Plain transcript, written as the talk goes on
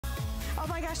Oh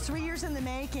my gosh, 3 years in the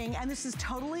making, and this is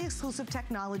totally exclusive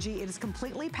technology. It is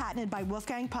completely patented by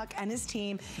Wolfgang Puck and his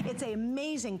team. It's an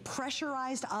amazing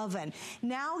pressurized oven.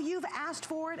 Now you've asked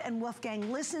for it, and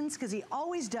Wolfgang listens, because he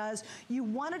always does. You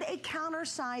wanted a counter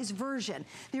size version.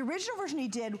 The original version he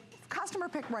did, customer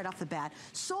picked right off the bat,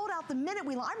 sold out the minute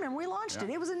I remember we launched it.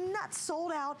 It was a nuts,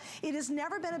 sold out. It has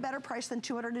never been a better price than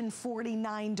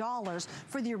 $249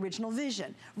 for the original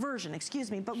version,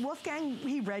 excuse me. But Wolfgang,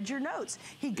 he read your notes.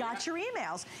 He got your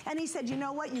emails, and he said, you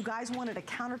know what, you guys wanted a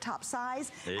countertop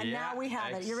size, and now we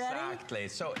have it. You ready? Exactly.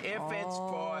 So if it's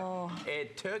for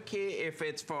a turkey, if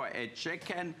it's for a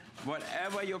chicken,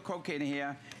 whatever you cook in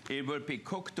here, it will be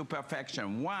cooked to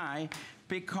perfection. Why?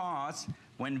 Because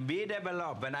when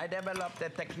I developed the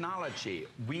technology,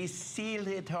 we sealed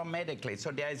it hermetically, so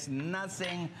there is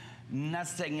nothing,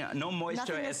 no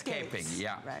moisture escaping.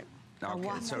 Yeah. Right.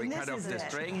 Okay, so we cut off the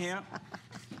string here.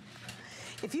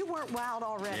 If you weren't wowed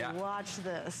already, watch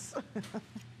this.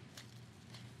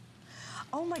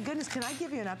 Oh my goodness, can I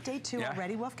give you an update too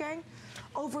already, Wolfgang?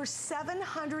 Over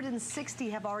 760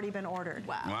 have already been ordered.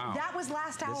 Wow. That was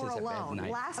last hour alone.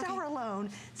 Last hour alone,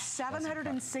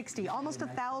 760, almost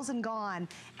 1,000 gone,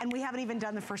 and we haven't even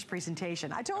done the first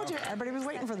presentation. I told you, everybody was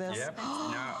waiting for this. Yep.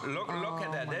 Now look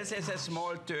at that. This is a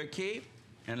small turkey,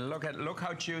 and look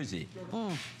how juicy.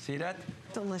 See that?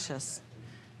 Delicious.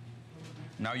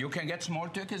 Now you can get small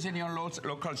turkeys in your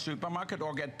local supermarket,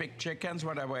 or get big chickens,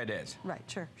 whatever it is. Right,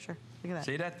 sure. Look at that.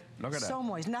 See that? Look at that. So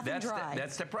moist, nothing dry.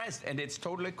 That's the breast, and it's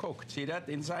totally cooked. See that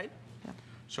inside? Yeah.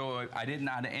 So I didn't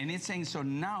add anything, so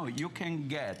now you can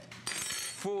get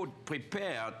food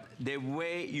prepared the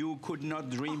way you could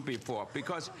not dream before.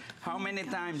 Because how many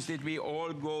times did we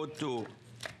all go to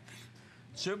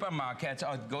supermarkets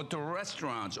or go to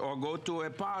restaurants or go to a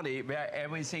party where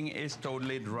everything is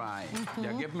totally dry?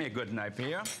 Yeah, give me a good knife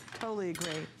here. Totally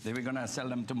agree. Then we're gonna sell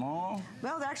them tomorrow?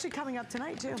 Well, they're actually coming up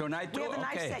tonight too. Tonight too? We have a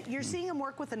knife set. You're seeing them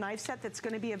work with a knife set that's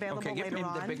going to be available later on. Okay,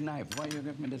 give me the big knife. Why you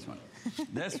give me this one?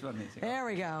 This one is There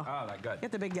we go. Oh, my God.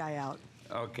 Get the big guy out.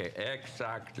 Okay,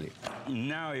 exactly.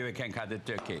 Now you can cut the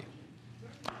turkey.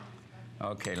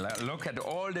 Okay, look at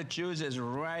all the juices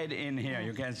right in here.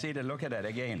 You can see look at that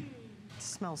again. It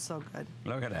smells so good.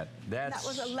 Look at that. That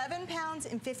was 11 pounds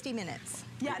in 50 minutes.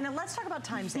 Yeah, now let's talk about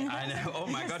time saving. I know. Oh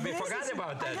my God, we forgot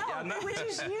about that. I know, which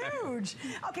is huge.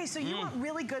 Okay, so you want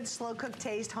really good slow-cooked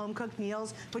taste, home-cooked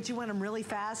meals, but you want them really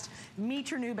fast? Meet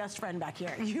your new best friend back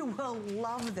here. You will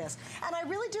love this. And I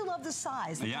really do love the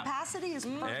size. The capacity is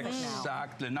perfect now.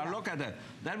 Exactly. Now look at that.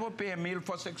 That would be a meal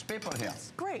for 6 people here.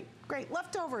 Yes, great.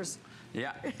 Leftovers.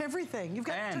 Yeah. Everything. You've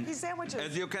got turkey sandwiches.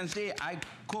 As you can see, I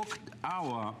cooked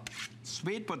our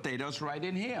sweet potatoes right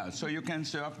in here, so you can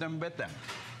serve them with them.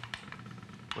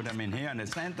 Put them in here in the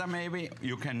center maybe.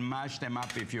 You can mash them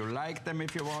up if you like them,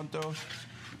 if you want to.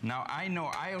 Now I know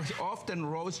I often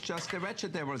roast just the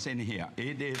vegetables in here.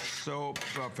 It is so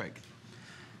perfect.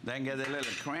 Then get a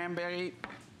little cranberry,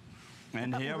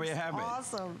 and here we have it.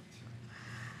 Awesome.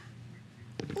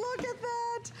 Look at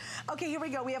that. Okay, here we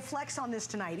go. We have Flex on this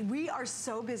tonight. We are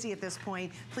so busy at this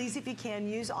point. Please, if you can,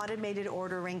 use automated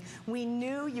ordering. We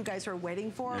knew you guys were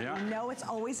waiting for it. We know it's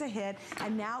always a hit,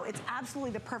 and now it's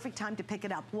absolutely the perfect time to pick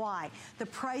it up. Why? The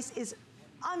price is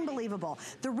unbelievable.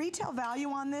 The retail value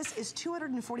on this is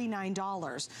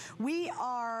 $249. We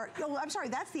are, oh, I'm sorry,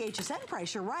 that's the HSN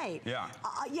price, you're right. Yeah.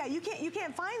 Yeah, you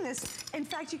can't find this. In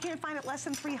fact, you can't find it less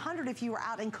than $300 if you were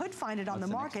out and could find it on the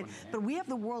market, but we have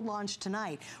the world launch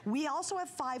tonight. We also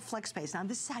have 5 FlexPays. Now,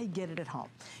 this is how you get it at home.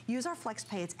 Use our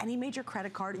FlexPay. It's any major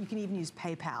credit card. You can even use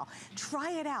PayPal.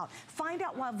 Try it out. Find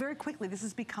out why very quickly this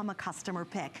has become a customer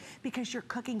pick, because you're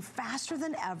cooking faster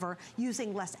than ever,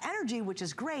 using less energy, which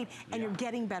is great, and you're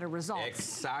getting better results.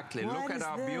 Exactly. Look at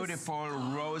our beautiful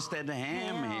roasted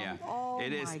ham here. Oh,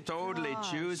 it is totally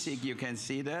juicy. You can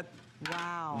see that.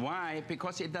 Wow. Why?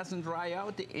 Because it doesn't dry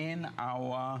out in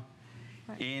our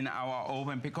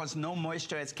oven, because no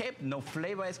moisture escaped, no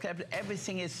flavor escaped.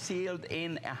 Everything is sealed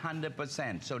in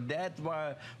 100%. So that's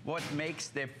what makes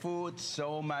the food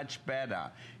so much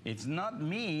better. It's not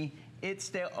me. It's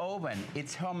the oven.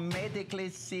 It's hermetically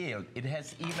sealed. It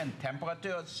has even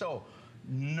temperature, so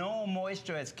no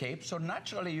moisture escape, so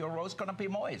naturally your roast gonna be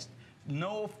moist.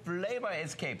 No flavor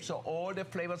escape, so all the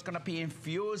flavor is gonna be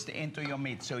infused into your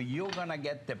meat. So you're gonna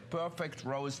get the perfect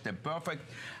roast, the perfect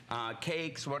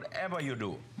cakes, whatever you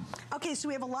do. Okay, so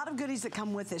we have a lot of goodies that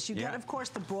come with this. You get, of course,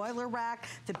 the broiler rack,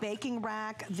 the baking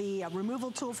rack, the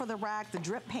removal tool for the rack, the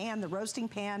drip pan, the roasting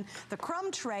pan, the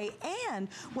crumb tray, and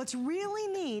what's really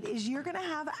neat is you're gonna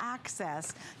have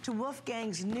access to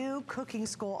Wolfgang's new cooking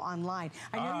school online.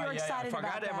 I know you're excited about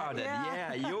that. I forgot about it.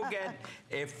 Yeah, you get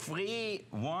a free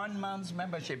 1-month months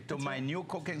membership to my new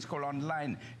cooking school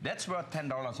online. That's worth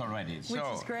 $10 already. Which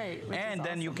is great. And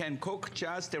then you can cook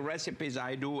just the recipes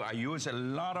I do. I use a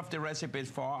lot of the recipes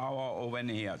for our oven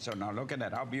here. So now look at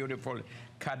that, how beautiful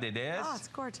cut it is. Oh, it's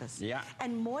gorgeous. Yeah.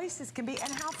 And moist as can be.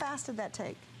 And how fast did that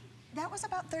take? That was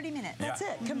about 30 minutes. That's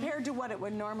it, compared to what it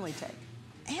would normally take.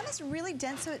 Ham is really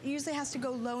dense, so it usually has to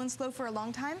go low and slow for a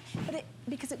long time. But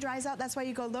because it dries out, that's why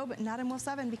you go low, but not in Wolf's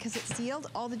oven because it's sealed.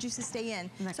 All the juices stay in.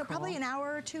 So probably an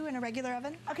hour or two in a regular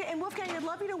oven. Okay, and Wolfgang, I'd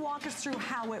love you to walk us through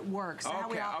how it works, how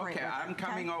we operate. Okay, I'm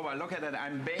coming over. Look at that.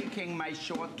 I'm baking my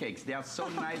shortcakes. They are so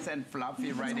nice and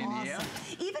fluffy right in here.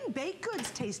 Even baked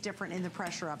goods taste different in the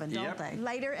pressure oven, don't they?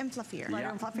 Lighter and fluffier. Lighter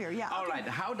and fluffier, yeah. All right,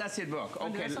 how does it work?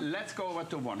 Okay, let's go over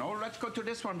to one. Oh, let's go to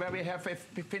this one where we have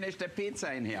finished the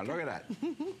pizza in here. Look at that.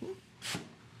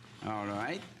 All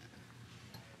right.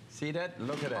 See that?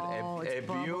 Look at that. Oh, a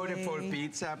beautiful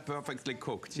pizza, perfectly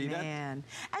cooked. See that? And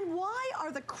why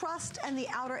are the crust and the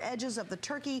outer edges of the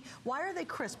turkey, why are they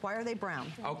crisp? Why are they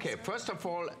brown? Okay, first of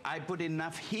all, I put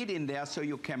enough heat in there so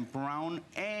you can brown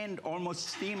and almost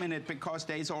steam in it because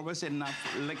there is always enough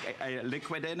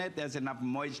liquid in it. There's enough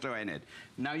moisture in it.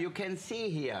 Now you can see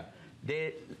here,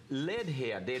 the lid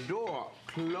here, the door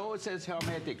closes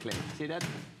hermetically. See that?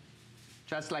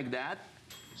 Just like that.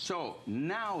 So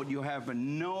now you have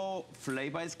no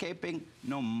flavor escaping,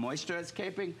 no moisture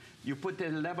escaping. You put the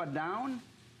lever down.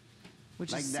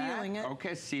 Which like is that. sealing it.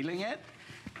 Okay, sealing it.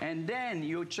 And then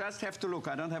you just have to look.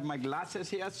 I don't have my glasses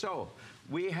here. So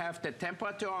we have the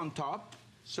temperature on top.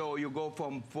 So you go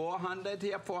from 400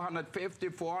 here, 450,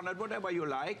 400, whatever you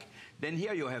like. Then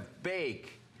here you have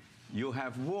bake, you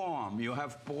have warm, you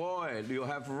have broiled, you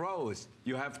have roast,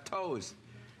 you have toast.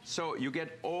 So you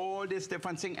get all these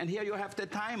different things, and here you have the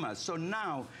timer. So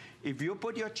now, if you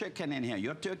put your chicken in here,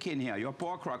 your turkey in here, your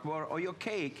pork rock, or your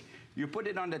cake, you put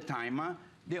it on the timer,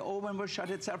 the oven will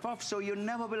shut itself off, so you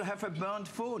never will have a burnt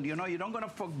food. You know, you're not gonna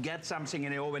forget something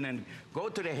in the oven and go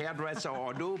to the hairdresser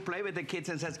or play with the kids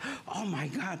and says, oh my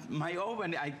God, my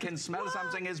oven, I can smell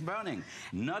something is burning.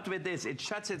 Not with this, it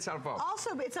shuts itself off.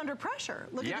 Also, it's under pressure.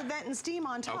 Look at the vent and steam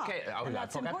on top. Okay, I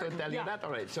forgot to tell you that.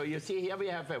 All right, so you see here we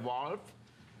have a valve.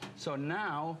 So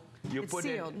now you put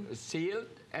it sealed,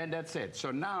 and that's it. So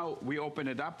now we open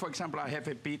it up. For example, I have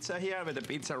a pizza here with a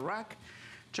pizza rack.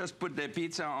 Just put the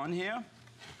pizza on here.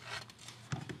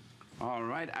 All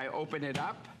right, I open it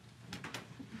up.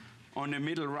 On the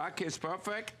middle rack is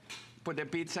perfect. Put the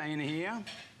pizza in here.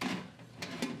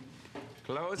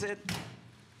 Close it.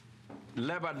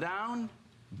 Lever down.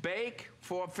 Bake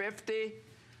 450.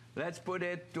 Let's put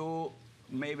it to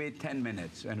maybe 10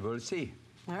 minutes, and we'll see.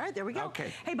 All right, there we go.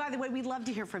 Okay. Hey, by the way, we'd love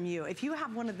to hear from you. If you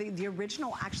have one of the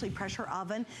original, actually, pressure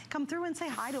oven, come through and say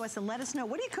hi to us and let us know.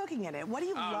 What are you cooking in it? What do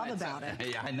you love about it?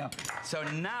 Yeah, I know. So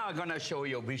now I'm gonna show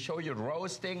you. We show you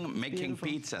roasting, making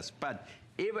pizzas. But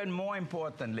even more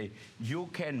importantly, you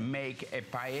can make a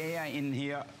paella in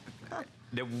here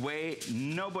the way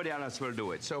nobody else will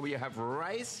do it. So we have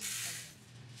rice.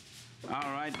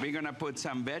 All right, we're gonna put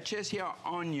some veggies here,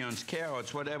 onions,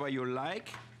 carrots, whatever you like.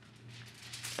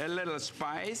 A little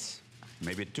spice,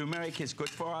 maybe turmeric is good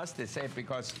for us, they say,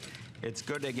 because it's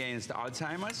good against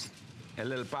Alzheimer's. A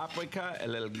little paprika, a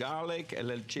little garlic, a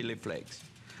little chili flakes.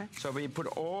 Okay. So we put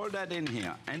all that in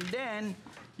here. And then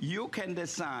you can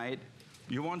decide,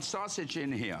 you want sausage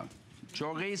in here,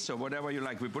 chorizo, whatever you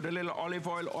like. We put a little olive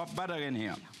oil or butter in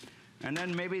here. And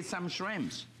then maybe some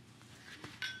shrimps.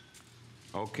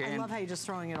 Okay. I love how you're just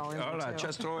throwing it all in there, all right,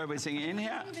 just throw everything in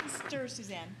here. Don't even stir,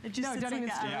 Suzanne. It just don't even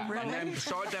stir. Yeah. And then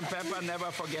salt and pepper, never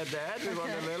forget that. We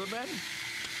want a little bit.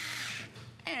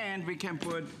 And we can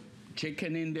put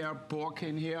chicken in there, pork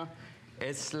in here,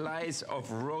 a slice of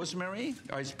rosemary,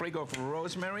 or a sprig of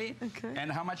rosemary. Okay.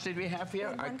 And how much did we have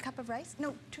here? 1 cup of rice?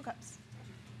 No, 2 cups.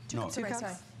 2 No. cups of rice,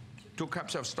 sorry. 2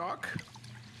 cups of stock.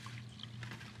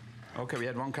 Okay, we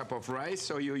had 1 cup of rice,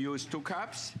 so you use 2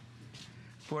 cups.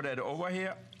 Put it over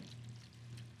here.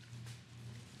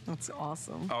 That's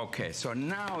awesome. Okay, so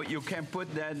now you can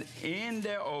put that in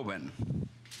the oven.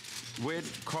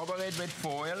 Cover it with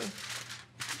foil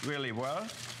really well.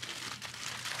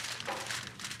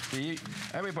 See,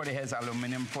 everybody has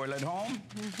aluminum foil at home.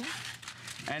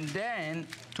 And then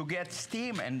to get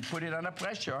steam and put it under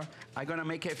pressure, I'm gonna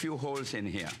make a few holes in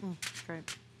here.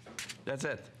 Great. That's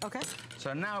it. Okay.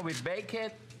 So now we bake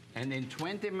it. And in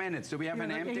 20 minutes, do we have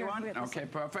an empty one? Okay,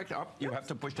 perfect. Oh, you have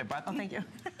to push the button. Oh, thank you.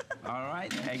 All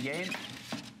right, again.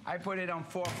 I put it on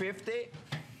 450.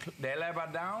 The lever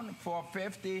down,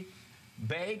 450.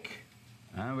 Bake.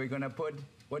 And we're gonna put,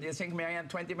 what do you think, Marianne,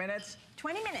 20 minutes?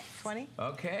 20 minutes. 20?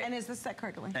 Okay. And is this set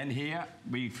correctly? And here,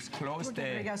 we've closed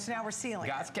There we go, so now we're sealing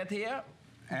gasket here.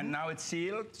 and now it's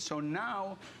sealed. So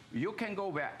now you can go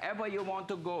wherever you want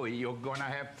to go. You're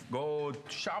gonna go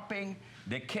shopping.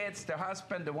 The kids, the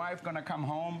husband, the wife gonna come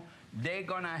home. They're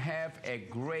gonna have a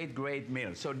great, great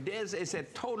meal. So this is a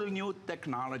total new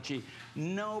technology.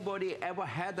 Nobody ever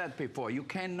had that before. You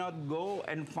cannot go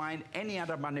and find any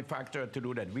other manufacturer to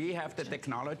do that. We have the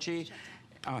technology.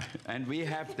 And we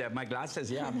have my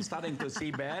glasses. Yeah, I'm starting to see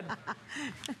bad.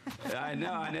 I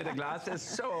know, I need the glasses.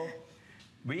 So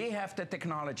we have the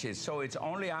technology. So it's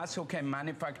only us who can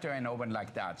manufacture an oven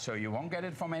like that. So you won't get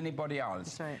it from anybody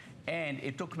else. That's right. And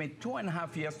it took me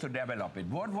 2.5 years to develop it.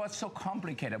 What was so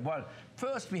complicated? Well,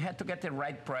 first we had to get the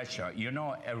right pressure. You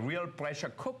know, a real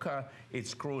pressure cooker,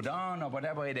 it's screwed on or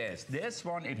whatever it is. This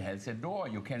one, it has a door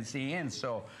you can see in.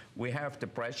 So we have the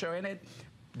pressure in it,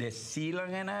 the sealer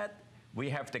in it, we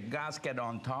have the gasket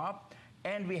on top,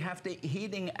 and we have the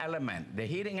heating element. The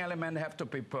heating element have to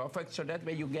be perfect, so that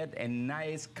way you get a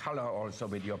nice color also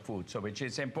with your food, so which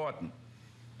is important.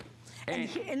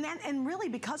 And really,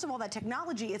 because of all that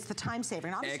technology, it's the time saver.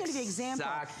 And I'll just give you an example.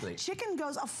 Exactly. Chicken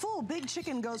goes, a full big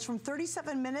chicken goes from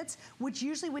 37 minutes, which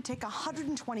usually would take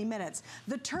 120 minutes.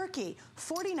 The turkey,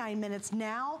 49 minutes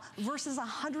now versus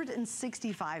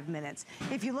 165 minutes.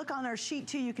 If you look on our sheet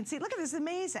too, you can see, look at this,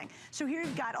 amazing. So here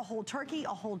you've got a whole turkey, a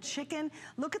whole chicken.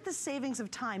 Look at the savings of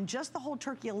time. Just the whole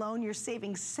turkey alone, you're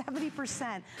saving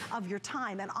 70% of your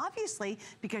time. And obviously,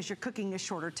 because you're cooking a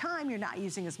shorter time, you're not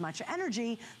using as much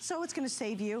energy, so it's going to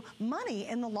save you money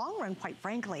in the long run, quite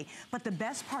frankly. But the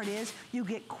best part is you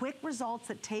get quick results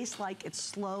that taste like it's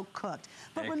slow cooked.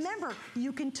 But remember,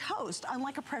 you can toast,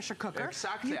 unlike a pressure cooker.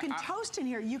 Exactly. You can toast in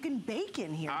here, you can bake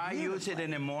in here. I use it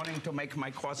in the morning to make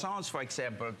my croissants, for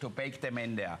example, to bake them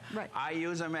in there. Right. I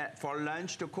use them for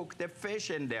lunch to cook the fish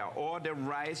in there, or the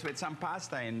rice with some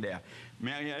pasta in there.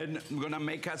 I'm gonna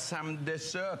make us some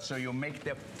dessert, so you make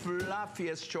the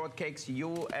fluffiest shortcakes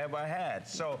you ever had.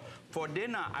 So for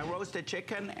dinner, I roast the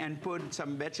chicken and put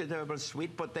some vegetables,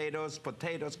 sweet potatoes,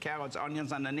 carrots,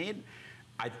 onions underneath.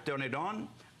 I turn it on.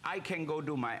 I can go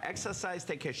do my exercise,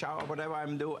 take a shower, whatever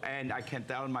I'm doing, and I can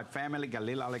tell my family,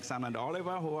 Galil, Alexander, and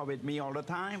Oliver, who are with me all the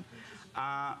time,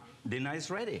 dinner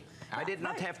is ready. I did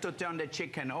not have to turn the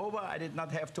chicken over. I did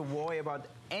not have to worry about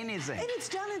anything. And it's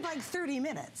done in like 30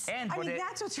 minutes. And I mean,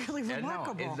 that's what's really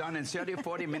remarkable. No, it's done in 30,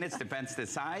 40 minutes, depends the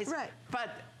size. Right. But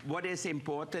what is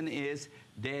important is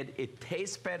that it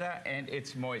tastes better and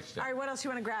it's moisture. All right, what else you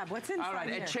want to grab? What's inside All right,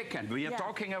 here? A chicken. We are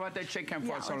talking about the chicken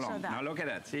for so long. Now look at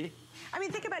that, see? I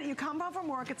mean, think about it. You come home from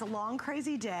work, it's a long,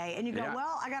 crazy day, and you go,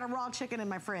 well, I got a raw chicken in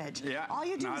my fridge. Yeah. All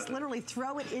you do is literally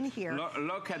throw it in here.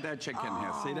 Look at that chicken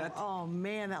here. See that? Oh,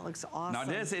 man, that looks awesome. Now,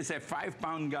 this is a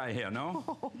 5-pound guy here,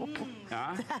 no?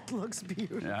 That looks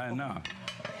beautiful. Yeah, I know.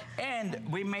 And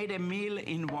we made a meal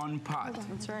in one pot.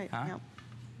 That's right. Huh? Yep.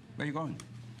 Where are you going?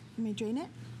 Let me drain it.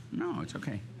 No, it's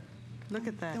okay. Look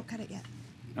at that. Don't cut it yet.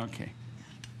 Okay.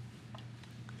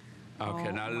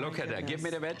 Okay, now look at that. Give me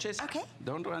the veggies. Okay.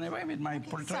 Don't run away with my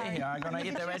tray here. I'm going to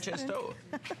eat the veggies too.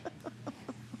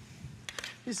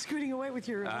 You're scooting away with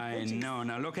your I know.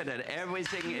 Now look at that.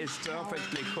 Everything is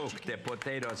perfectly cooked. The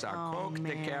potatoes are cooked.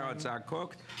 The carrots are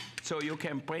cooked. So you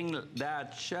can bring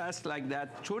that just like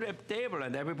that to the table,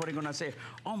 and everybody's going to say,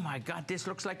 oh, my God, this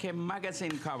looks like a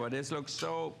magazine cover. This looks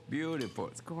so beautiful.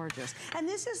 It's gorgeous. And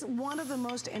this is one of the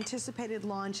most anticipated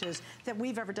launches that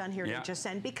we've ever done here at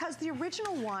HSN, because the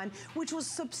original one, which was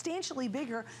substantially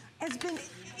bigger, has been,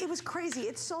 it was crazy.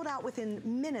 It sold out within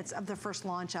minutes of the first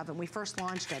launch of it. We first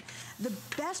launched it. The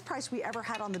best price we ever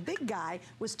had on the big guy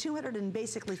was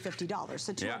 $250,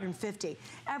 so $250.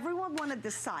 Everyone wanted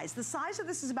this size. The size of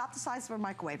this is about the size of a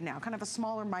microwave now, kind of a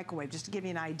smaller microwave, just to give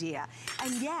you an idea.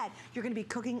 And yet, you're gonna be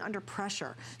cooking under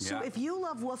pressure. So if you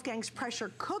love Wolfgang's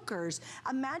pressure cookers,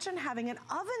 imagine having an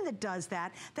oven that does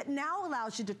that, that now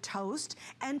allows you to toast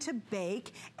and to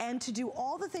bake and to do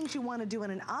all the things you wanna do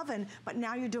in an oven, but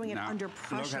now you're doing it under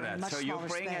pressure. Look at that. So you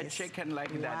bring a chicken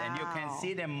like that, and you can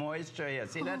see the moisture here.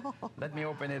 See that? Let me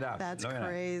open it up. That's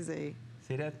crazy.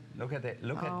 See that? Look at it.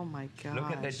 Look oh my gosh. Look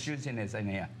at the juiciness in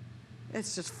here.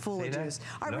 It's just full of juice.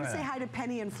 All right, we're going to say hi to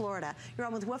Penny in Florida. You're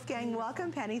on with Wolfgang. Welcome,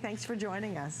 Penny. Thanks for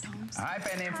joining us. Hi,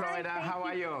 Penny in Florida. How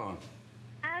are you?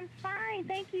 I'm fine.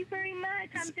 Thank you very much.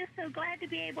 I'm just so glad to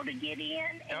be able to get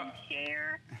in and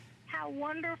share how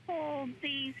wonderful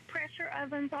these pressure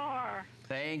ovens are.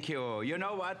 Thank you. You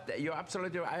know what? You're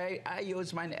absolutely right. I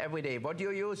use mine every day. What do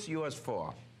you use yours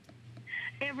for?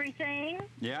 Everything.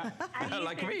 Yeah, I use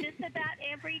like it me. just about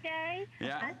every day.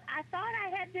 Yeah. I thought I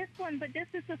had to this one, but this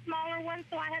is the smaller one,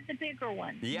 so I had the bigger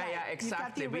one. Yeah, Right. yeah,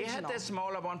 exactly. We had the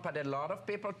smaller one, but a lot of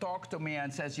people talk to me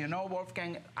and says, you know,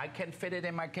 Wolfgang, I can fit it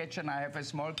in my kitchen. I have a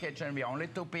small kitchen. We're only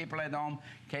 2 people at home.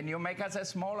 Can you make us a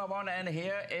smaller one? And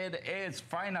here it is,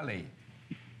 finally.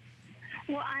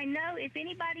 Well, I know if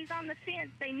anybody's on the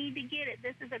fence, they need to get it.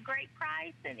 This is a great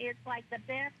price, and it's like the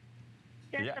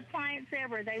best appliance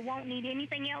ever. They won't need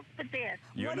anything else but this.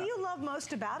 What do you love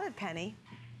most about it, Penny?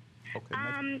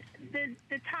 Okay,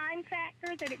 the time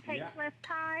factor, that it takes less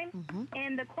time,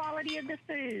 and the quality of the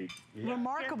food.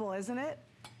 Remarkable, isn't it?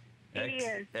 It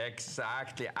is.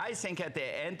 Exactly. I think at the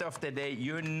end of the day,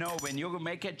 you know, when you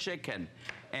make a chicken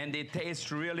and it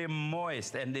tastes really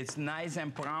moist and it's nice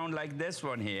and brown like this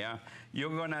one here,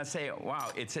 you're gonna say, wow,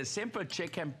 it's a simple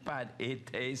chicken, but it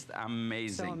tastes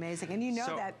amazing. So amazing. And you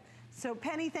know that. So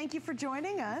Penny, thank you for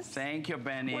joining us. Thank you,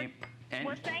 Penny.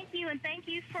 Well, thank you, and thank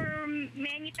you for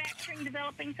manufacturing,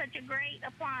 developing such a great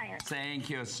appliance. Thank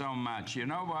you so much. You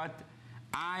know what?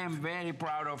 I am very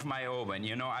proud of my oven.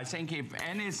 You know, I think if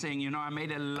anything, you know, I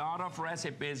made a lot of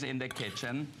recipes in the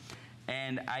kitchen,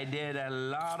 and I did a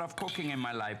lot of cooking in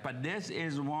my life, but this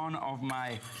is one of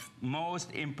my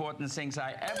most important things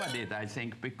I ever did, I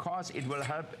think, because it will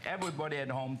help everybody at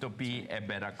home to be a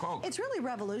better cook. It's really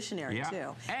revolutionary,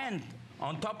 too. And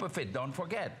on top of it, don't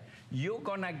forget, you're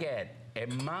gonna get a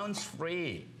month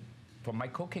free for my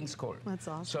cooking school. That's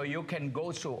awesome. So you can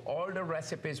go through all the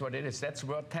recipes, what it is. That's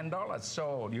worth $10.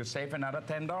 So you save another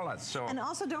 $10. So. And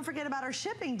also don't forget about our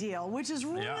shipping deal, which is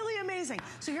really amazing.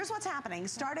 So here's what's happening.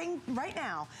 Starting right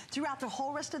now, throughout the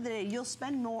whole rest of the day, you'll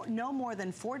spend no more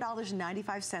than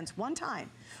 $4.95 one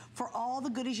time for all the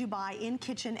goodies you buy in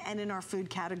kitchen and in our food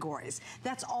categories.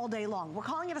 That's all day long. We're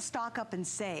calling it a stock up and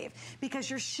save because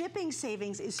your shipping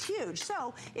savings is huge.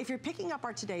 So if you're picking up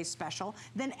our today's special,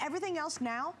 then everything else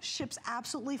now ships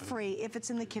absolutely free if it's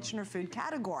in the kitchen or food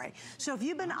category. So if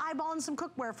you've been eyeballing some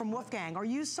cookware from Wolfgang, or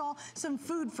you saw some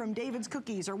food from David's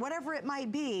Cookies, or whatever it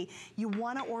might be, you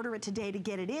want to order it today to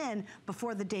get it in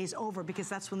before the day's over, because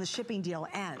that's when the shipping deal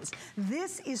ends.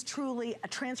 This is truly a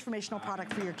transformational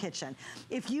product for your kitchen.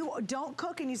 If you don't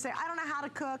cook and you say, I don't know how to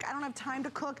cook, I don't have time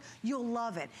to cook, you'll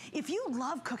love it. If you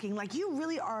love cooking, like you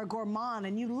really are a gourmand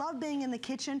and you love being in the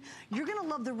kitchen, you're gonna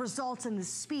love the results and the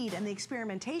speed and the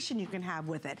experimentation you can have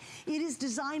with it. It is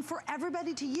designed for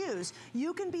everybody to use.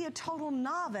 You can be a total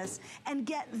novice and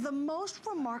get the most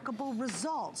remarkable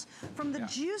results, from the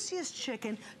juiciest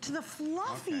chicken to the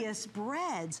fluffiest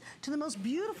breads to the most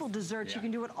beautiful desserts. You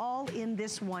can do it all in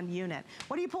this one unit.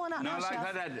 What are you pulling out now,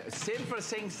 Chef? That simple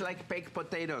things like baked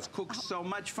potatoes cook so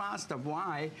much faster.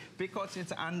 Why? Because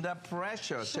it's under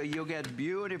pressure. So you get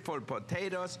beautiful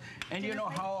potatoes. And you know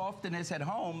how often it's at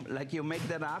home, like you make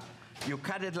that up, you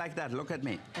cut it like that. Look at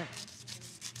me.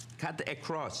 Cut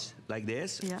across like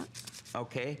this. Yeah.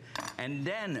 Okay. And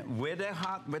then with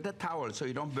a towel, so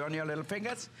you don't burn your little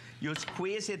fingers, you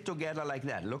squeeze it together like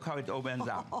that. Look how it opens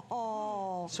up.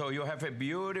 Oh. So you have a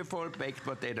beautiful baked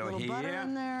potato here. Butter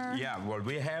in there. Yeah, well,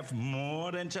 we have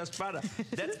more than just butter.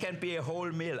 That can be a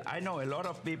whole meal. I know a lot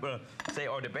of people say,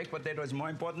 oh, the baked potato is more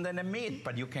important than the meat,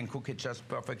 but you can cook it just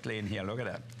perfectly in here. Look at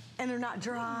that. And they're not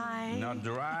dry. Not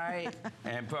dry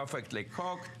and perfectly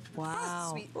cooked.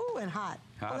 Wow. Sweet. Ooh, and hot.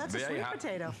 Hot, Well, that's a very sweet hot.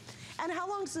 potato. And how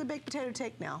long does a baked potato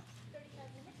take now?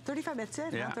 35 minutes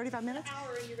in? Yeah. 35 minutes? An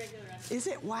hour in your regular recipe. Is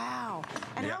it? Wow.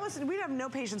 And Yeah. how is, we have no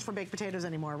patience for baked potatoes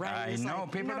anymore, right? I It's know,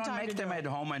 like, people no don't time make to them do at it.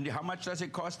 home. And how much does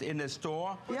it cost in the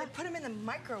store? Or they put them in the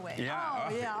microwave. Yeah.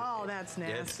 Oh, yeah. Oh, that's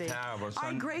nasty. It's terrible. All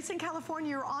right, Grace in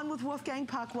California, you're on with Wolfgang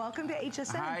Puck. Welcome to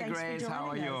HSN. Hi, Thanks Grace. for joining How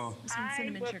are you? us. Some Hi,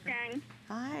 cinnamon sugar. Wolfgang.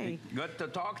 Hi. Good to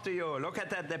talk to you. Look at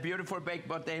that, the beautiful baked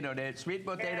potato, the sweet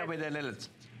potato Yes. with a little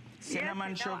cinnamon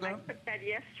yes, sugar. I took that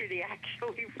yesterday,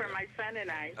 actually, for my son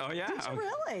and I. Oh, yeah? Did you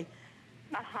really?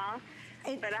 Uh-huh.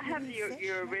 And But I have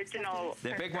your original.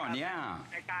 The big one, yeah.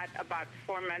 I got about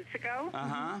 4 months ago.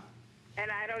 Uh-huh. And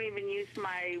I don't even use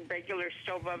my regular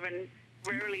stove oven.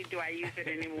 Rarely do I use it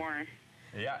anymore.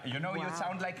 Yeah, you know, you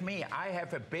sound like me. I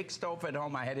have a big stove at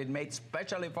home. I had it made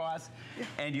specially for us.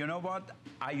 And you know what?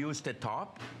 I use the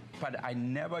top, but I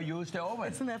never use the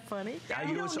oven. Isn't that funny? I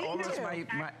You use don't need always to.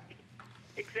 my...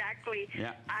 Exactly.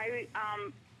 Yeah.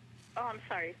 Oh, I'm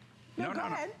sorry. No, go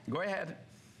ahead. Go ahead.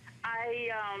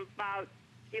 About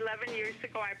 11 years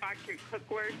ago, I bought your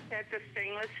cookware set, the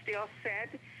stainless steel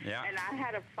set. Yeah. And I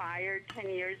had a fire 10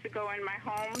 years ago in my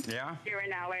home here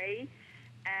in L.A.,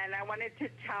 and I wanted to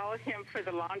tell him for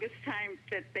the longest time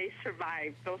that they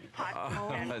survived. Those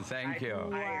pots. Thank you.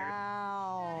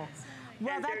 Wow.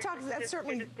 Well, And that's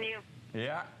certainly...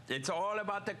 Yeah, it's all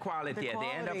about the quality. At the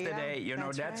end of the day, you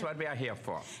know, that's what we are here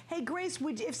for. Hey, Grace,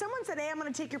 if someone said, hey, I'm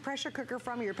going to take your pressure cooker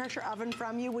from you, your pressure oven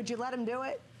from you, would you let them do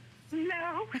it?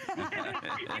 No. Even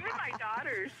my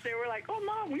daughters, they were like, oh,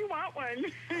 Mom, we want one.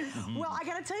 Well, I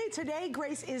got to tell you, today,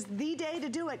 Grace, is the day to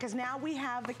do it because now we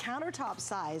have the countertop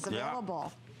size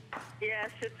available. Yes,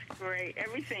 it's great.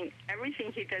 Everything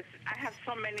he does. I have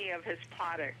so many of his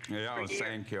products. Yeah,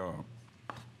 thank you.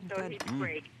 So he's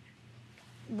great.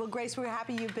 Well, Grace, we're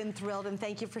happy you've been thrilled, and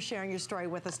thank you for sharing your story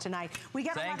with us tonight. We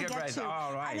got a lot to get to.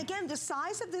 All right. And again, the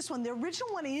size of this one, the original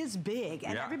one is big,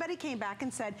 and everybody came back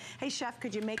and said, hey, Chef,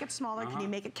 could you make it smaller? Can you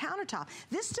make it countertop?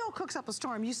 This still cooks up a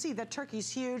storm. You see the turkey's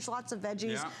huge, lots of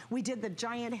veggies. We did the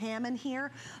giant ham in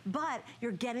here, but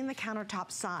you're getting the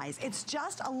countertop size. It's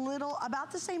just a little,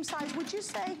 about the same size, would you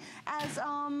say, as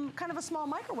kind of a small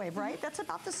microwave, right? That's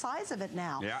about the size of it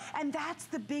now. And that's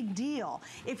the big deal.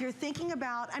 If you're thinking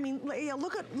about, I mean,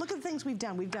 look at the things we've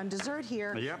done. We've done dessert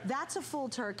here. That's a full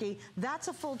turkey. That's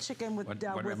a full chicken with the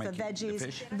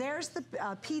veggies. There's the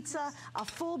pizza, a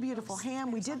full beautiful ham.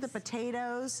 We did the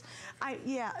potatoes. Look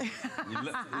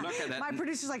at that. My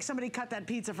producer's like, somebody cut that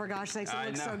pizza for gosh sakes. It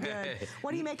looks so good.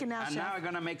 What are you making now, Chef? Now I'm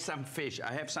gonna make some fish.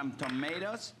 I have some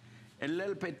tomatoes, a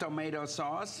little bit tomato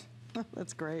sauce.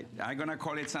 That's great. I'm gonna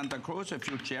call it Santa Cruz. A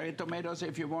few cherry tomatoes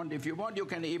if you want. If you want, you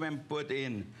can even put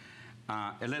in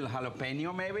a little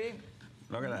jalapeno maybe.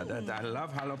 Look at that. I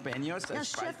love jalapenos. Now,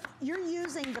 Chef, you're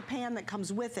using the pan that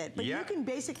comes with it, but you can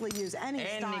basically use any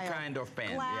style. Any kind of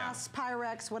pan, Glass,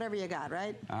 Pyrex, whatever you got,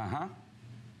 right?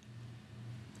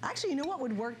 Actually, you know what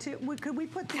would work too? Could we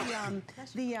put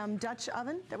the Dutch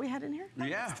oven that we had in here?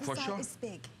 Yeah, for sure. It's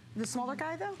big. The smaller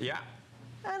guy, though? Yeah.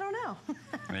 I don't know.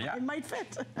 It might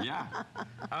fit.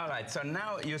 All right, so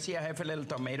now you see I have a little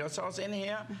tomato sauce in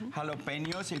here.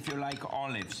 Jalapenos, if you like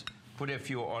olives. Put a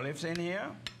few olives in here.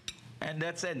 And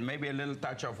that's it. Maybe a little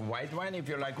touch of white wine if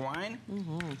you like wine.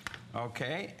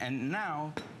 Okay, and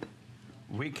now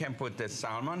we can put the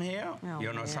salmon here.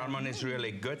 You know, salmon is really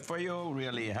good for you,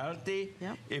 really healthy.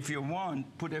 If you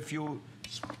want, put a few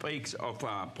sprigs of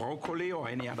broccoli or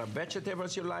any other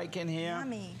vegetables you like in here.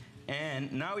 Yummy.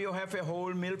 And now you have a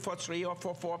whole meal for 3 or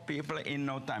for 4 people in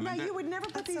no time. Now, you would never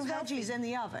put these veggies in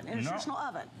the oven, in a traditional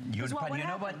oven. But you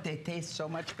know what? They taste so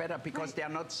much better because they are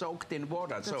not soaked in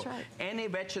water. So any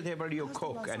vegetable you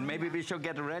cook, and maybe we should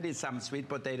get ready some sweet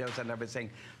potatoes and everything,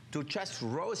 to just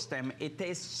roast them, it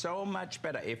tastes so much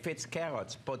better. If it's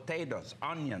carrots, potatoes,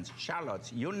 onions,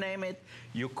 shallots, you name it,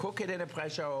 you cook it in a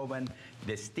pressure oven,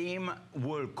 the steam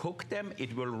will cook them,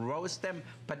 it will roast them,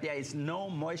 but there is no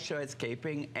moisture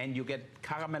escaping, and you get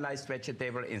caramelized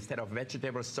vegetable instead of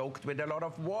vegetables soaked with a lot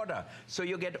of water. So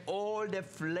you get all the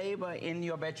flavor in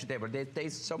your vegetable. They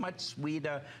taste so much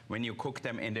sweeter when you cook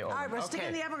them in the oven. All right, we're sticking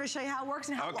in the oven. We're going to show you how it works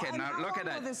and how, now look at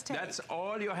that. This take? That's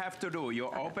all you have to do. You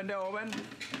open the oven.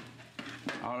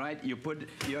 All right, you put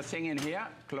your thing in here,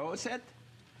 close it,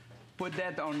 put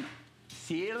that on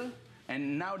seal,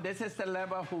 and now this is the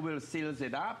lever who will seal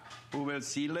it up, who will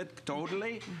seal it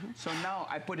totally. So now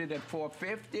I put it at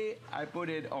 450, I put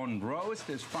it on roast,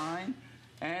 is fine,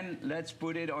 and let's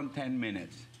put it on 10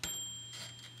 minutes.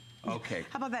 Okay.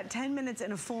 How about that? 10 minutes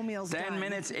and a full meal's 10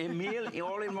 minutes, a meal,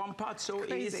 all in one pot, so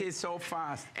easy, so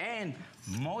fast. And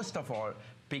most of all,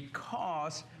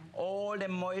 because all the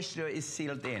moisture is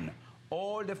sealed in,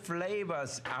 all the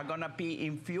flavors are gonna be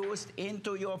infused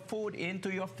into your food, into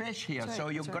your fish here. So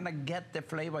you're gonna get the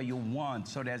flavor you want.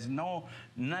 So there's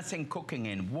nothing cooking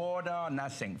in water,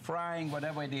 nothing frying,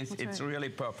 whatever it is, it's really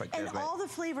perfect. And all the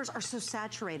flavors are so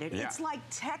saturated. It's like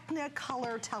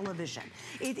Technicolor television.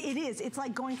 It is. It's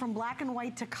like going from black and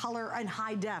white to color and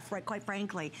high def, right? Quite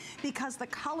frankly, because the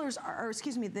colors are,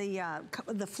 excuse me, the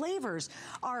flavors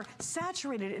are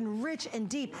saturated and rich and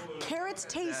deep. Carrots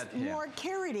taste more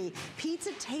carroty.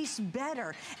 Pizza tastes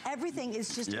better. Everything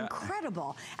is just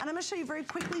incredible. And I'm gonna show you very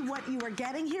quickly what you are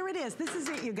getting. Here it is. This is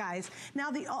it, you guys. Now,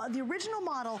 the original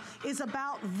model is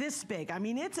about this big. I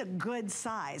mean, it's a good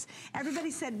size.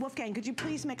 Everybody said, Wolfgang, could you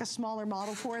please make a smaller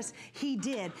model for us? He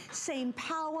did. Same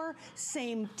power,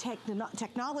 same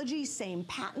technology, same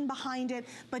patent behind it,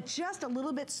 but just a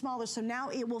little bit smaller. So now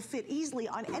it will fit easily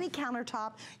on any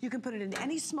countertop. You can put it in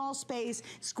any small space,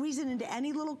 squeeze it into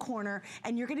any little corner,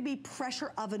 and you're gonna be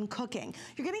pressure oven cooking. cooking.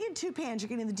 You're gonna get 2 pans. You're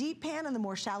getting the deep pan and the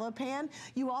more shallow pan.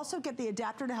 You also get the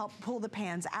adapter to help pull the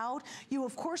pans out. You,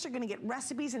 of course, are gonna get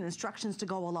recipes and instructions to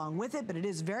go along with it, but it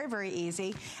is very, very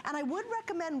easy. And I would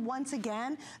recommend, once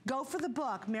again, go for the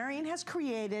book. Marion has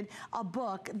created a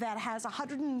book that has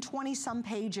 120 some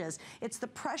pages. It's the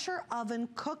Pressure Oven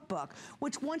Cookbook,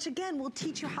 which once again will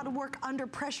teach you how to work under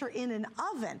pressure in an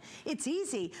oven. It's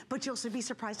easy, but you'll be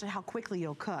surprised at how quickly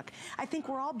you'll cook. I think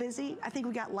we're all busy. I think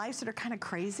we got lives that are kind of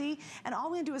crazy, and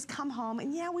all we do is come home,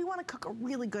 and yeah, we want to cook a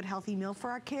really good, healthy meal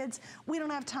for our kids. We don't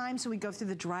have time, so we go through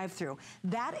the drive-thru.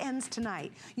 That ends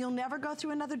tonight. You'll never go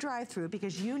through another drive-thru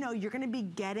because you know you're going to be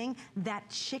getting that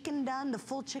chicken done, the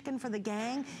full chicken for the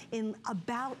gang, in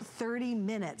about 30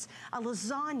 minutes. A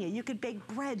lasagna, you could bake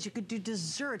breads, you could do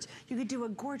desserts, you could do a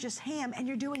gorgeous ham, and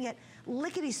you're doing it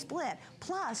lickety-split.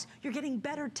 Plus, you're getting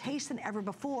better taste than ever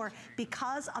before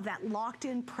because of that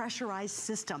locked-in pressurized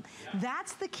system.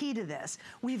 That's the key to this.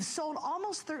 We've sold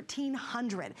almost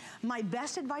 1,300. My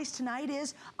best advice tonight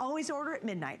is always order at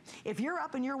midnight. If you're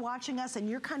up and you're watching us and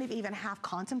you're kind of even half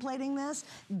contemplating this,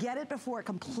 get it before it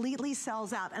completely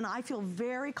sells out. And I feel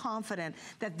very confident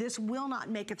that this will not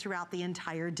make it throughout the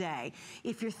entire day.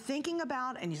 If you're thinking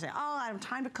about, and you say, oh, I don't have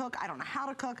time to cook, I don't know how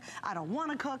to cook, I don't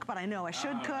want to cook, but I know I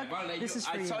should cook, well, this is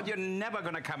for you. I thought you're never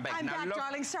going to come back. I'm now back, look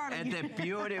darling, sorry. at the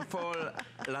beautiful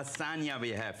lasagna we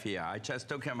have here. I just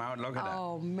took him out. Look at that.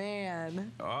 Oh,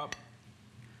 man. Oh.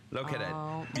 Look at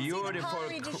that. Beautiful. See, the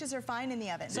pottery dishes are fine in the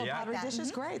oven. So pottery dish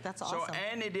is great. That's awesome. So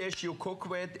any dish you cook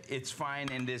with, it's fine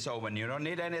in this oven. You don't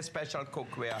need any special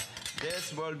cookware.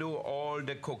 This will do all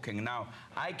the cooking. Now,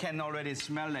 I can already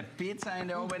smell the pizza in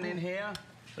the oven in here.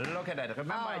 Look at that.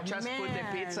 Remember, I just put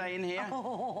the pizza in here?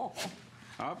 Oh,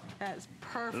 Up. that's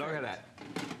perfect. Look at that.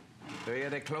 Do you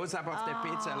get a close-up of the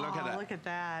pizza? Look at that. Look at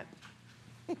that.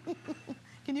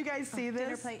 Can you guys see this?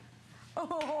 Dinner plate.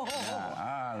 Oh.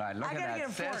 Yeah, all right, look at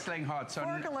that. Sizzling hot. So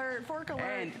Fork alert, fork alert.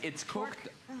 And it's cooked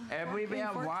everywhere.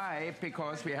 Why?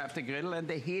 Because we have the griddle and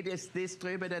the heat is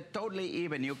distributed totally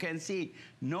even. You can see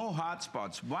no hot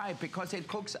spots. Why? Because it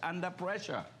cooks under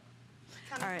pressure.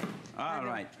 All right. All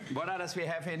right. What others we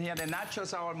have in here? The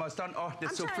nachos are almost done. Oh, the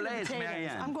soufflés,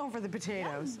 Marianne. I'm going for the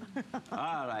potatoes.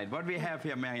 All right. What we have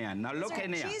here, Marianne? Now look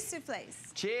in here. Cheese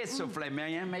soufflés. Cheese soufflé.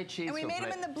 Marianne made cheese soufflé. And we made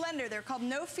them in the blender. They're called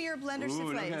No Fear Blender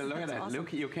soufflés. Look at that. Awesome.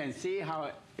 Look, you can see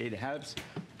how it helps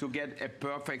to get a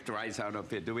perfect rice out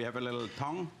of it. Do we have a little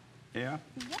tongue? Yeah?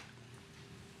 Yep.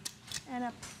 And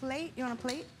a plate. You want a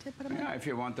plate to put them in? Yeah, if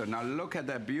you want to. Now look at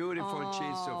that beautiful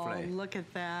cheese soufflé. Oh, look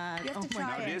at that. You have to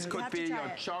try now it. this could be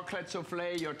your chocolate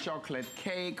soufflé, your chocolate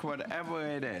cake, whatever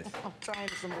it is. I'm trying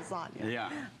some lasagna. Yeah.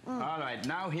 All right.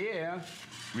 Now here,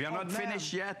 we are not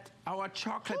finished yet. Our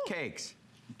chocolate cakes.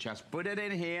 Just put it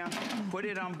in here, put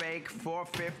it on bake,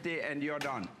 450, and you're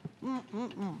done.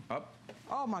 Up.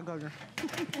 Oh, my goodness.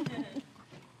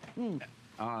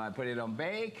 I put it on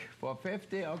bake,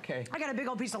 450, okay. I got a big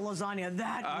old piece of lasagna.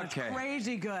 That was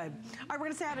crazy good. All right, we're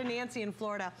going to say hi to Nancy in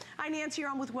Florida. Hi, Nancy.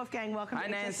 You're on with Wolfgang. Welcome to HSN.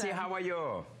 Hi, Nancy. How are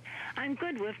you? I'm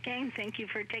good, Wolfgang. Thank you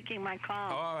for taking my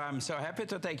call. Oh, I'm so happy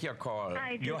to take your call.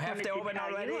 You have the oven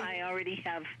already? I already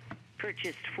have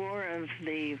purchased 4 of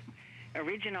the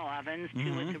original ovens,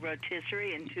 2 with the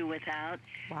rotisserie and 2 without.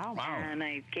 Wow. And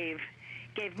I gave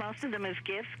most of them as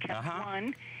gifts, kept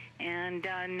one. And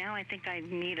now I think I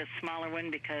need a smaller one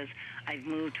because I've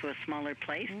moved to a smaller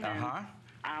place.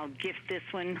 I'll gift this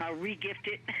one. I'll re-gift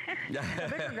it. Bigger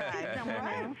guy.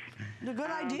 Right. A good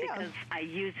idea. Because I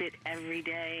use it every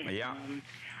day. Yeah.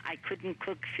 I couldn't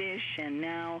cook fish, and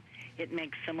now it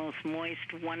makes the most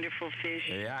moist, wonderful fish.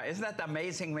 Yeah, isn't that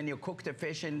amazing when you cook the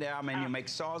fish in there? I mean, you make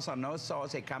sauce or no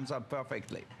sauce, it comes out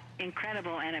perfectly.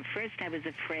 Incredible. And at first I was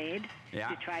afraid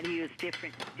to try to use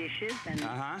different dishes.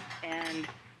 And,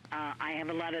 I have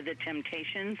a lot of the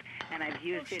temptations, and I've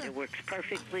used it. It works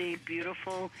perfectly,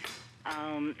 beautiful.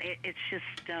 It's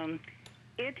just,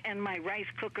 it and my rice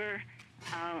cooker,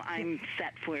 I'm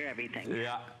set for everything.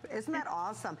 Yeah. Isn't that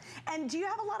awesome? And do you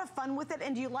have a lot of fun with it?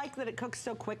 And do you like that it cooks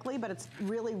so quickly, but it's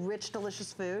really rich,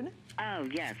 delicious food? Oh,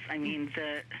 yes. I mean,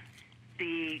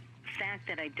 the fact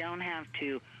that I don't have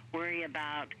to worry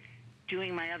about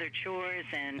doing my other chores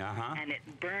and it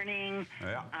burning,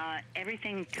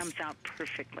 everything comes out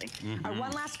perfectly.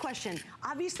 One last question.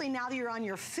 Obviously, now that you're on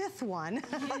your 5th one,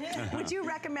 would you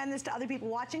recommend this to other people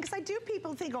watching? Because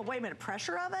people think, oh, wait a minute,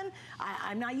 pressure oven?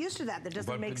 I'm not used to that. That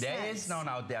doesn't make sense. There is none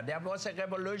out there. There was a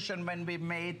revolution when we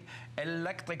made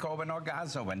electric oven or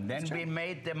gas oven. Then we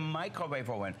made the microwave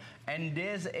oven. And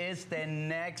this is the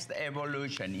next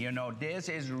evolution. You know, this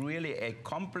is really a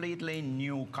completely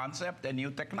new concept, a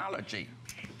new technology. see.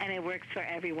 And it works for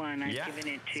everyone. I've given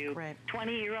it to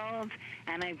 20-year-olds,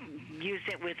 and I've used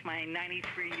it with my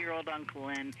 93-year-old uncle,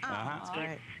 and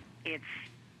it's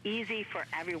easy for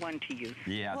everyone to use.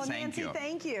 Yeah, well, Nancy,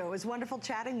 thank you. It was wonderful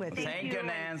chatting with you. Thank you,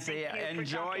 Nancy.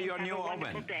 Enjoy your new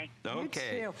oven. Okay. You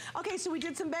too. Okay, so we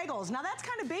did some bagels. Now that's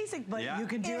kind of basic, but you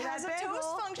can do that bagel. It has a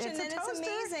toast function, and it's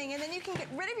amazing. And then you can get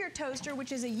rid of your toaster,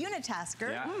 which is a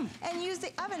unitasker, and use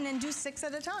the oven and do 6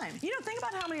 at a time. You know, think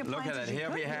about how many appliances. Look at it. Here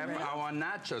we have our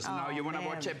nachos. Now you want to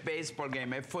watch a baseball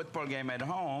game, a football game at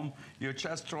home. You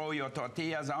just throw your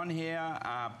tortillas on here,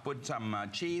 put some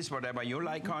cheese, whatever you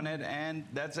like on it, and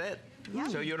that's it. Yeah.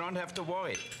 So you don't have to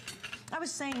worry. I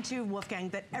was saying too, Wolfgang,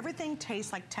 that everything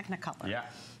tastes like Technicolor. Yeah.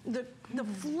 The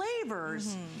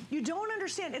flavors, you don't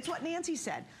understand. It's what Nancy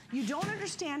said. You don't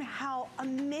understand how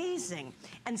amazing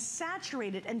and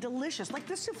saturated and delicious. Like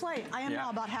this souffle, I am now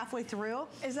about halfway through.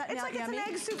 Is that it's like yummy?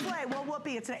 It's an egg souffle. Well,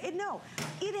 whoopee, it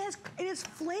is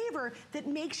flavor that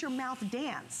makes your mouth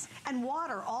dance and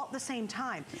water all at the same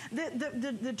time.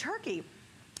 The turkey.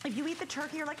 If you eat the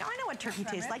turkey, you're like, oh, I know what turkey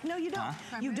tastes like. No, you don't.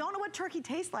 You don't know what turkey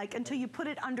tastes like until you put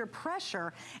it under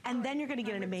pressure, and then you're going to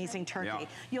get an amazing turkey. Yeah.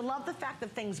 You'll love the fact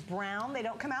that things brown. They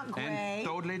don't come out gray. And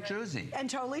totally juicy. And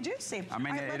totally juicy. I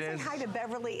mean, let's say hi to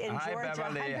Beverly in Georgia.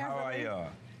 Hi, Beverly. How are you?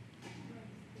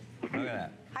 Look at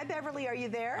that. Hi, Beverly. Are you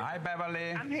there? Hi,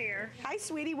 Beverly. I'm here. Hi,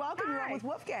 sweetie. Welcome. You're on with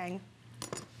Wolfgang.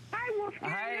 Hi, Wolfgang.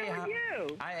 Hi, how are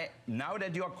you? Now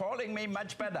that you're calling me,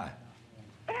 much better.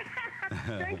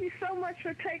 Thank you so much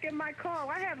for taking my call.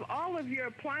 I have all of your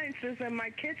appliances in my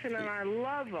kitchen, and I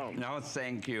love them. No,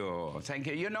 thank you. Thank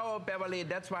you. You know, Beverly,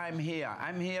 that's why I'm here.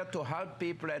 I'm here to help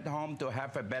people at home to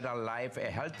have a better life, a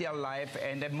healthier life,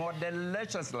 and a more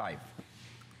delicious life.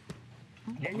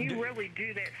 And you really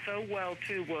do that so well,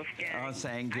 too, Wolfgang. Oh,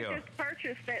 thank you. I just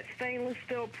purchased that stainless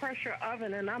steel pressure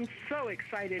oven, and I'm so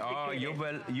excited to get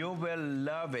it. You will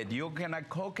love it. You're going to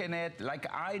cook in it like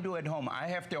I do at home. I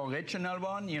have the original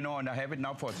one, you know, and I have it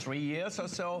now for 3 years or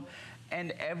so.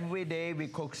 And every day we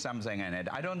cook something in it.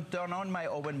 I don't turn on my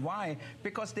oven. Why?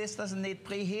 Because this doesn't need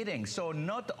preheating. So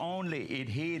not only it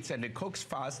heats and it cooks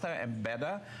faster and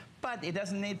better, but it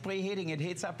doesn't need preheating. It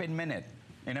heats up in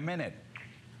a minute.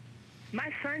 My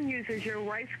son uses your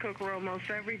rice cooker almost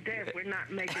every day if we're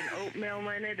not making oatmeal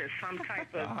in it or some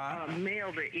type of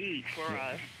meal to eat for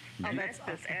us. And that's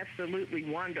just absolutely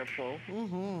wonderful.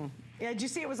 Yeah, did you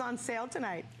see it was on sale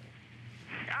tonight?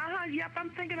 Yep, I'm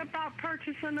thinking about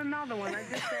purchasing another one. I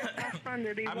just asked my son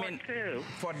that he wants to.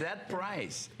 For that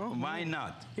price, why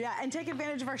not? Yeah, and take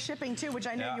advantage of our shipping too, which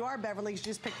I know you are, Beverly. You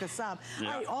just picked this up.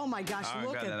 Yeah. Oh my gosh,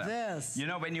 look at this. You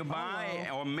know, when you buy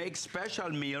or make special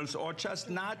meals or just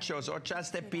nachos or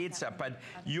just a pizza, but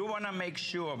you want to make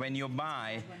sure when you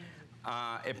buy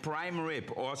a prime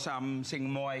rib or something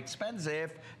more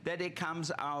expensive, that it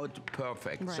comes out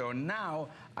perfect. Right. So now,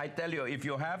 I tell you, if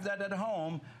you have that at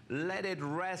home, let it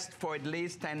rest for at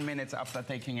least 10 minutes after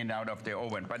taking it out of the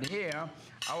oven. But here,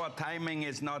 our timing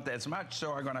is not as much,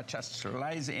 so I'm gonna just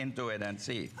slice into it and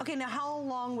see. Okay, now how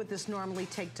long would this normally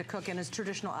take to cook in a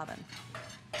traditional oven?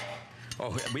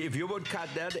 Oh, if you would cut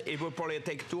that, it would probably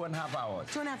take 2.5 hours.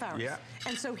 2.5 hours. Yeah.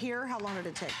 And so here, how long did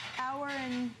it take? Hour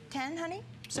and 10, honey?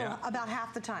 So about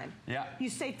half the time. Yeah. You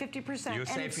save 50%.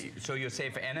 You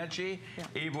save energy. Yeah.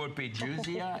 It would be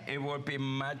juicier. It would be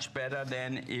much better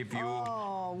than if you...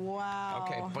 Oh, wow.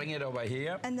 Okay, bring it over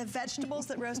here. And the vegetables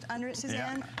that roast under it,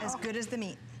 Suzanne, as good as the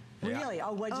meat. Really? Yeah.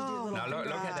 Oh, what'd you do? Now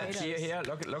look at that here.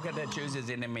 Look at the juices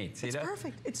in the meat. See that? It's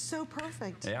perfect. It's so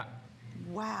perfect. Yeah.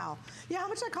 Wow. Yeah, how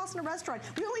much that costs in a restaurant?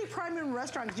 We only eat prime in a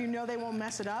restaurant because you know they won't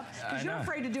mess it up. Because you're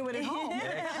afraid to do it at home.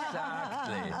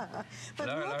 Exactly. But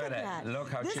look at that.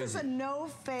 Look how this is a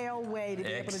no-fail way to be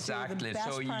able to do the best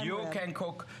prime rib. So you can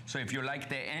cook. So if you like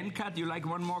the end cut, you like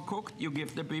one more cooked, you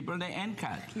give the people the end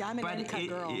cut. Yeah, I'm an end cut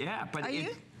girl. Yeah, but Are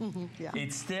you? Yeah.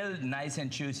 It's still nice and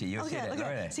juicy. You see that? Look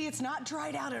at it. See, it's not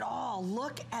dried out at all.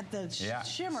 Look at the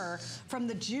shimmer from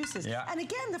the juices. Yeah. And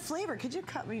again, the flavor. Could you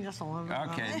cut me just a little bit?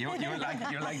 Okay.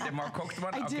 You like the more cooked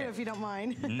one? I do, if you don't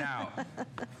mind. Now,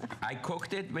 I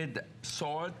cooked it with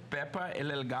salt, pepper, a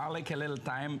little garlic, a little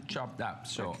thyme chopped up.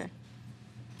 So,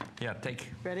 yeah, take.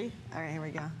 Ready? All right, here we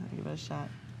go. I'll give it a shot.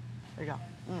 There you go.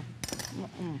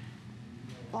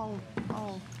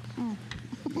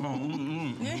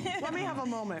 Let me have a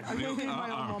moment. I'm going to my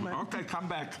own moment. Okay, come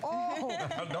back. Don't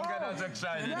get us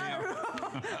excited here.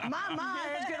 My,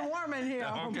 it's getting warm in here.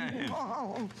 Okay.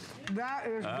 That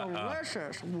is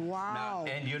delicious. Wow. Now,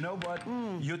 and you know what?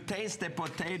 You taste the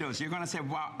potatoes. You're going to say,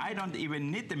 wow, I don't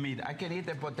even need the meat. I can eat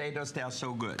the potatoes. They are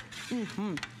so good.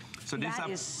 So these are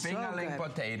fingerling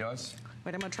potatoes.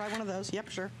 Wait, I'm gonna try one of those. Yep,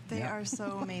 sure. They are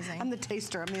so amazing. I'm the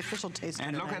taster. I'm the official taster.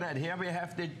 And look at that. Here we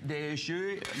have the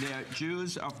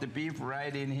juice of the beef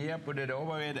right in here. Put it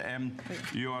over it, and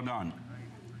you are done.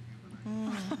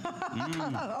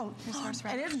 Oh,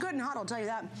 and it's good and hot, I'll tell you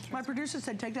that. My producer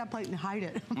said, take that plate and hide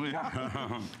it.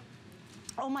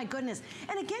 Oh my goodness.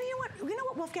 And again, you know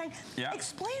what, Wolfgang? Yeah.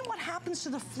 Explain what happens to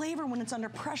the flavor when it's under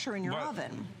pressure in your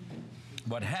oven.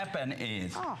 What happened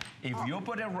is, if you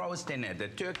put a roast in it, a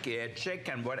turkey, a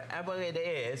chicken, whatever it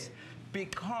is,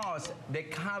 because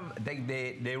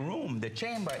the room, the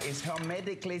chamber is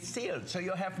hermetically sealed, so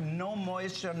you have no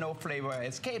moisture, no flavor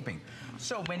escaping.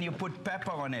 So when you put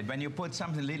pepper on it, when you put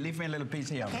something, leave me a little piece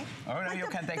here. Okay. Or like you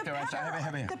can take the rest. I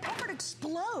have it here. The pepper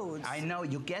explodes. I know,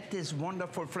 you get this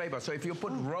wonderful flavor. So if you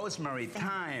put rosemary,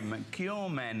 thyme,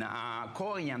 cumin,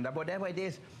 coriander, whatever it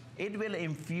is, it will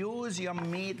infuse your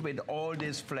meat with all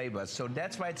these flavors. So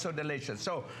that's why it's so delicious.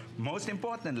 So most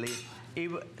importantly,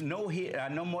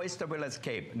 no moisture will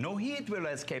escape. No heat will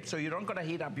escape. So you don't gotta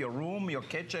heat up your room, your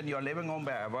kitchen, your living room,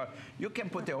 wherever. You can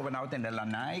put the oven out in the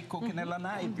lanai, cook in the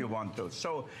lanai if you want to.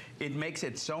 So it makes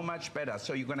it so much better.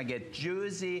 So you're gonna get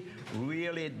juicy,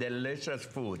 really delicious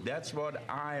food. That's what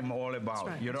I'm all about.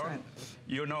 Right,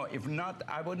 you know, if not,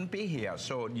 I wouldn't be here.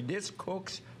 So this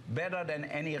cooks better than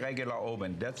any regular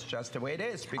oven. That's just the way it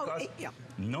is, because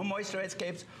no moisture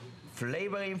escapes,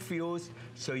 flavor infused,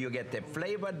 so you get the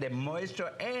flavor, the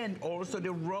moisture, and also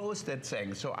the roasted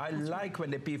thing. So I like when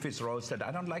the beef is roasted.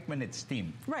 I don't like when it's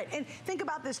steamed. Right, and think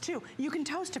about this too. You can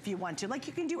toast if you want to. Like,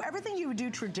 you can do everything you would do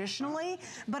traditionally,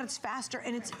 but it's faster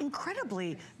and it's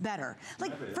incredibly better.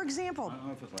 Like, for example,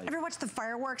 ever watch the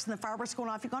fireworks and the fireworks going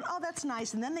off, you're going, oh, that's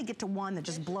nice, and then they get to one that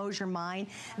just blows your mind.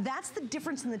 That's the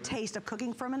difference in the taste of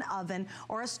cooking from an oven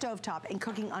or a stovetop and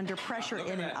cooking under pressure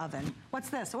in an oven. What's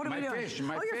this? What are we doing?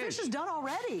 My your fish is done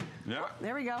already. Yeah.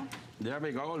 There we go. There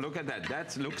we go. Look at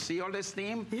that. Look, see all the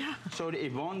steam? Yeah. So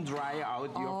it won't dry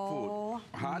out your food. Oh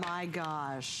my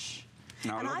gosh.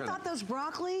 Now and I thought those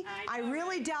broccoli, I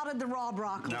really doubted the raw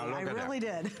broccoli. Now look I really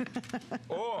did.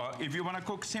 Or if you want to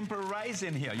cook simple rice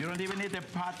in here, you don't even need a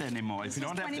pot anymore. This if you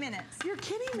don't 20 minutes. You're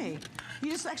kidding me.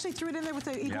 You just actually threw it in there with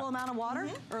the equal amount of water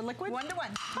or liquid? 1 to 1.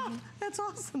 Oh, that's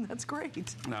awesome. That's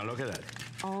great. Now look at that.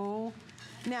 Oh,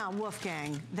 now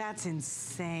Wolfgang, that's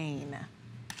insane.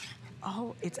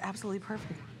 Oh, it's absolutely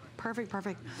perfect. Perfect,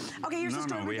 perfect. Okay, here's the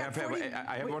story.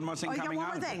 I have one more thing coming out. You got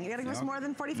one more thing. You got to give us more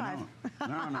than 45.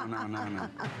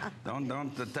 No.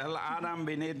 Don't tell Adam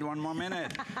we need 1 more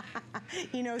minute.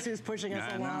 He knows who's pushing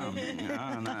us along.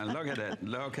 No. Look at it.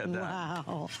 Look at that.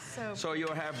 Wow. So you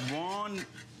have one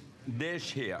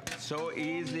dish here. So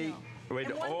easy.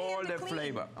 With all the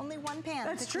flavor. Only one pan.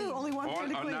 That's true. Only one pan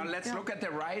to clean. Now let's look at the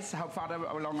rice, how far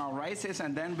along our rice is,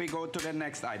 and then we go to the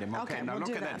next item. Okay, now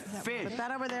look at that. Fish. Put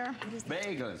that over there.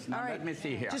 Bagels. Now let me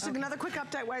see here. Just another quick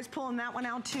update while I was pulling that one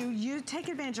out too. You take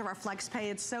advantage of our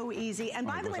FlexPay. It's so easy. And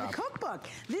by the way, the cookbook.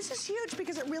 This is huge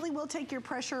because it really will take your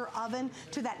pressure oven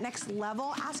to that next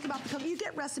level. Ask about the cookbook. You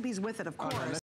get recipes with it, of course.